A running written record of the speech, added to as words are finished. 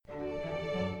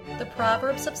The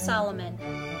Proverbs of Solomon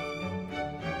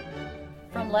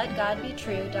from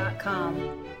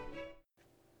LetGodBetrue.com.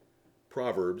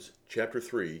 Proverbs chapter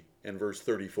 3 and verse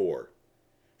 34.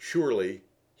 Surely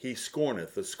he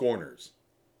scorneth the scorners,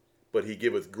 but he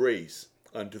giveth grace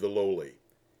unto the lowly.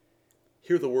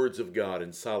 Hear the words of God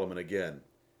in Solomon again.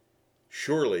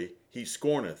 Surely he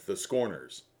scorneth the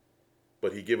scorners,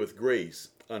 but he giveth grace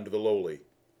unto the lowly.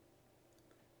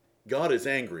 God is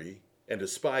angry and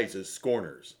despises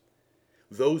scorners.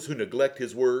 Those who neglect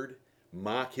his word,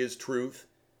 mock his truth,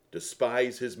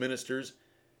 despise his ministers,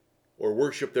 or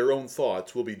worship their own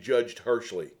thoughts will be judged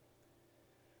harshly.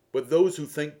 But those who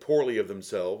think poorly of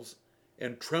themselves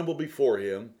and tremble before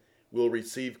him will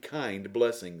receive kind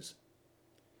blessings.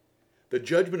 The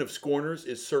judgment of scorners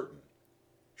is certain.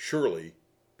 Surely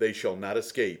they shall not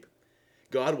escape.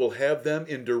 God will have them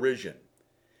in derision.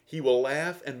 He will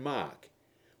laugh and mock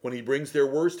when he brings their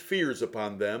worst fears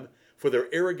upon them for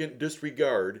their arrogant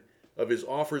disregard of his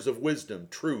offers of wisdom,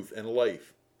 truth, and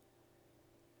life.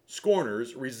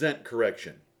 Scorners resent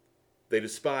correction. They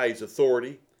despise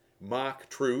authority, mock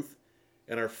truth,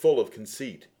 and are full of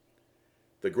conceit.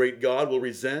 The great God will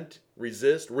resent,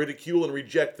 resist, ridicule, and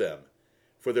reject them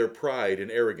for their pride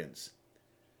and arrogance.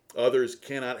 Others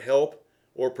cannot help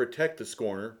or protect the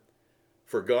scorner,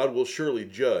 for God will surely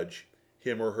judge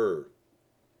him or her.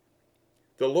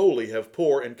 The lowly have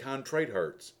poor and contrite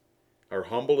hearts, are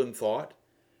humble in thought,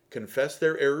 confess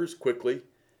their errors quickly,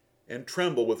 and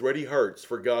tremble with ready hearts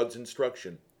for God's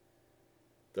instruction.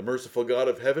 The merciful God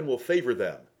of heaven will favor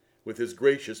them with his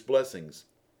gracious blessings.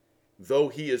 Though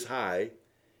he is high,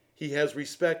 he has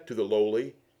respect to the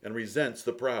lowly and resents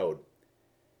the proud.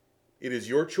 It is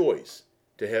your choice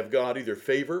to have God either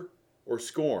favor or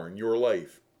scorn your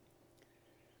life.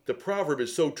 The proverb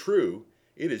is so true,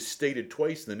 it is stated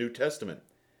twice in the New Testament,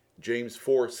 James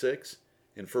 4:6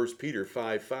 and 1 Peter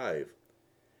 5:5.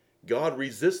 God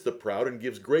resists the proud and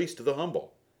gives grace to the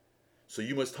humble. So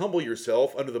you must humble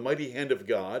yourself under the mighty hand of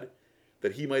God,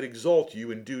 that he might exalt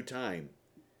you in due time.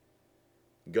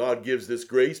 God gives this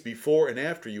grace before and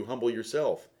after you humble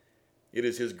yourself. It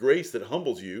is his grace that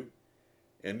humbles you,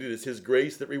 and it is his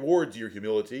grace that rewards your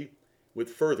humility with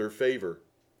further favor.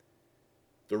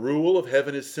 The rule of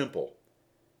heaven is simple.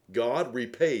 God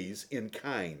repays in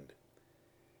kind.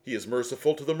 He is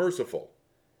merciful to the merciful,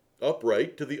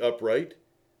 upright to the upright,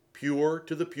 pure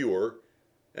to the pure,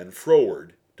 and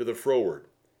froward to the froward.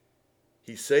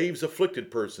 He saves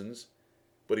afflicted persons,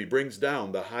 but he brings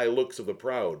down the high looks of the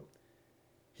proud.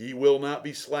 He will not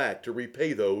be slack to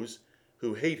repay those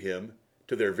who hate him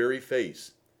to their very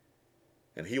face,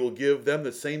 and he will give them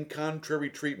the same contrary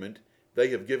treatment they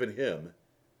have given him,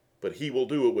 but he will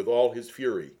do it with all his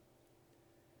fury.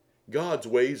 God's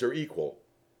ways are equal,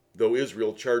 though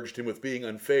Israel charged him with being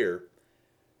unfair.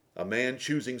 A man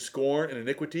choosing scorn and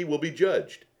iniquity will be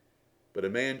judged, but a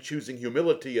man choosing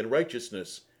humility and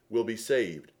righteousness will be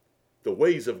saved. The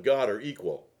ways of God are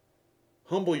equal.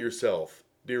 Humble yourself,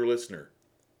 dear listener.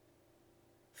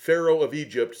 Pharaoh of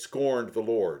Egypt scorned the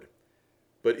Lord,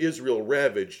 but Israel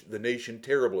ravaged the nation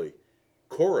terribly.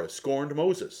 Korah scorned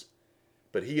Moses,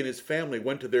 but he and his family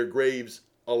went to their graves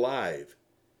alive.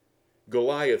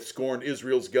 Goliath scorned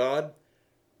Israel's God,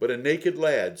 but a naked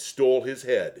lad stole his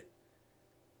head.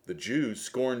 The Jews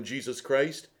scorned Jesus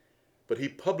Christ, but he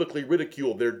publicly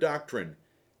ridiculed their doctrine,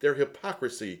 their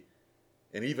hypocrisy,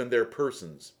 and even their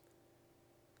persons.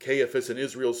 Caiaphas and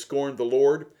Israel scorned the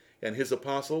Lord and his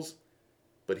apostles,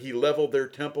 but he leveled their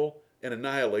temple and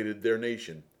annihilated their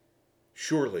nation.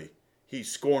 Surely he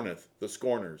scorneth the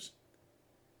scorners.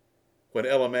 When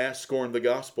Elymas scorned the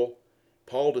gospel,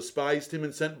 Paul despised him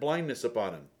and sent blindness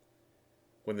upon him.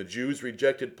 When the Jews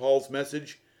rejected Paul's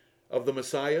message of the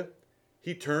Messiah,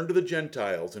 he turned to the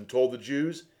Gentiles and told the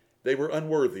Jews they were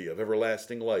unworthy of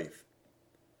everlasting life.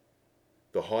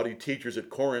 The haughty teachers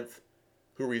at Corinth,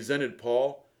 who resented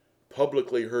Paul,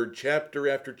 publicly heard chapter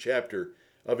after chapter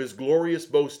of his glorious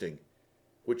boasting,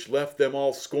 which left them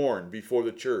all scorned before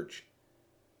the church.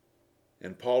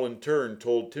 And Paul in turn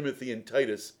told Timothy and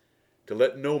Titus to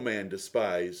let no man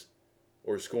despise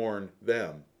or scorn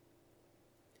them.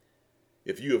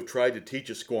 If you have tried to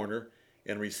teach a scorner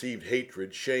and received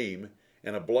hatred, shame,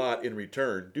 and a blot in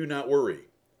return, do not worry.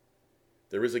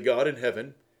 There is a God in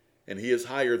heaven, and he is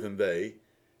higher than they,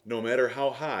 no matter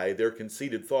how high their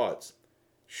conceited thoughts.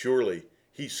 Surely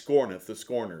he scorneth the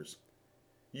scorners.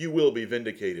 You will be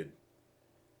vindicated.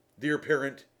 Dear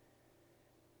parent,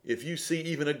 if you see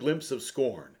even a glimpse of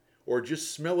scorn, or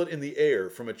just smell it in the air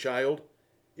from a child,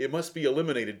 it must be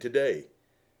eliminated today.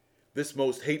 This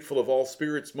most hateful of all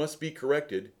spirits must be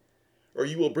corrected, or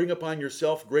you will bring upon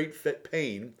yourself great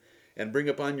pain and bring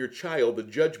upon your child the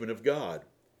judgment of God.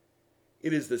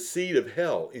 It is the seed of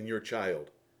hell in your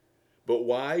child, but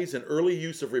wise and early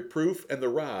use of reproof and the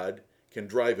rod can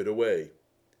drive it away.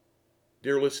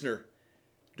 Dear listener,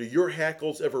 do your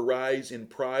hackles ever rise in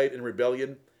pride and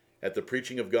rebellion at the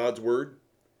preaching of God's word?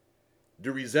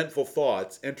 Do resentful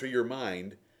thoughts enter your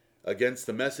mind against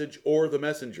the message or the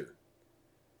messenger?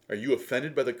 Are you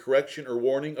offended by the correction or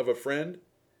warning of a friend?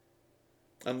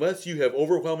 Unless you have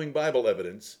overwhelming Bible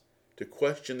evidence to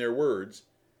question their words,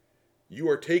 you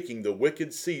are taking the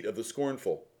wicked seat of the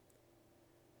scornful.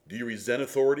 Do you resent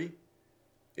authority?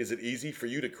 Is it easy for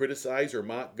you to criticize or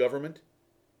mock government?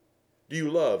 Do you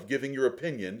love giving your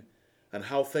opinion on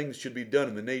how things should be done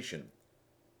in the nation,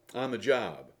 on the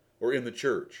job, or in the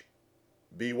church?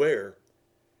 Beware.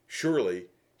 Surely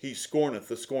he scorneth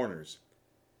the scorners.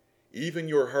 Even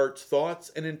your heart's thoughts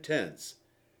and intents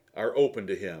are open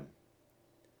to him.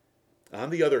 On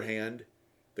the other hand,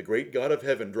 the great God of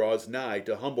heaven draws nigh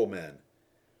to humble men,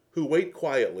 who wait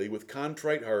quietly with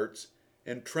contrite hearts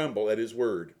and tremble at his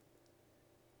word.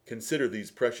 Consider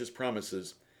these precious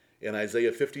promises in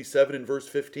Isaiah 57 and verse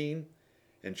 15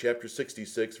 and chapter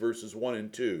 66 verses 1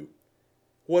 and 2.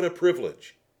 What a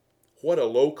privilege! What a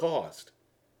low cost!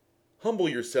 Humble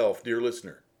yourself, dear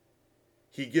listener.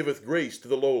 He giveth grace to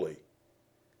the lowly.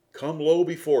 Come low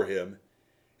before him,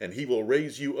 and he will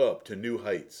raise you up to new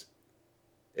heights.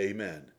 Amen.